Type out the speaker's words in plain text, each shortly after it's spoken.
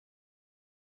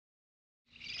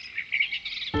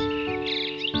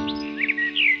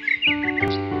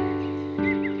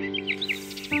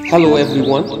Hello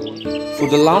everyone. For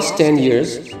the last 10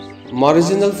 years,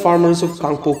 marginal farmers of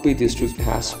Jangnomphai district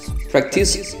has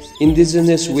practiced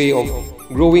indigenous way of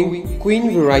growing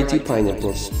queen variety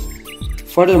pineapples.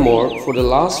 Furthermore, for the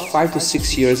last 5 to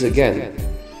 6 years again,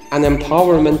 an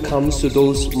empowerment comes to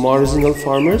those marginal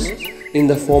farmers in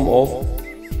the form of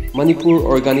Manipur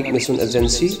Organic Mission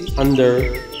Agency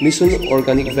under Mission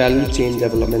Organic Value Chain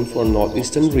Development for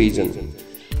Northeastern Region.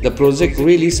 The project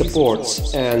really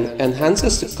supports and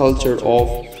enhances the culture of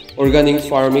organic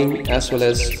farming as well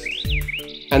as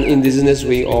an indigenous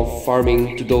way of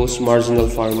farming to those marginal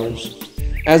farmers.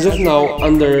 As of now,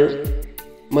 under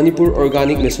Manipur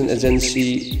Organic Mission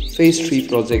Agency Phase 3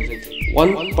 project,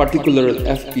 one particular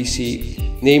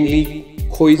FPC, namely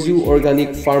Khoizu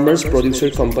Organic Farmers Producer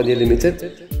Company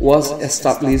Limited, was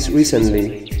established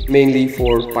recently, mainly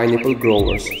for pineapple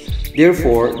growers.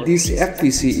 Therefore, this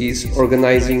FPC is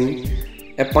organizing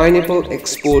a Pineapple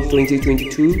Expo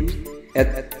 2022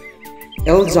 at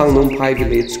Jangnomphai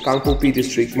village, Jangnomphai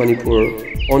district, Manipur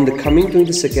on the coming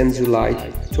 22nd July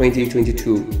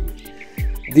 2022.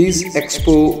 This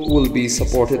expo will be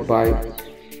supported by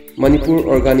Manipur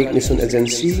Organic Mission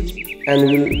Agency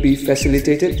and will be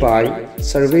facilitated by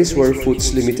Sarveswar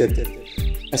Foods Limited,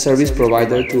 a service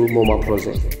provider to MoMA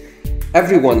project.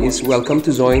 Everyone is welcome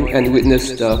to join and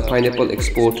witness the Pineapple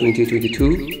Expo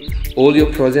 2022. All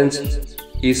your presence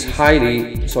is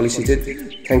highly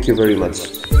solicited. Thank you very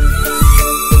much.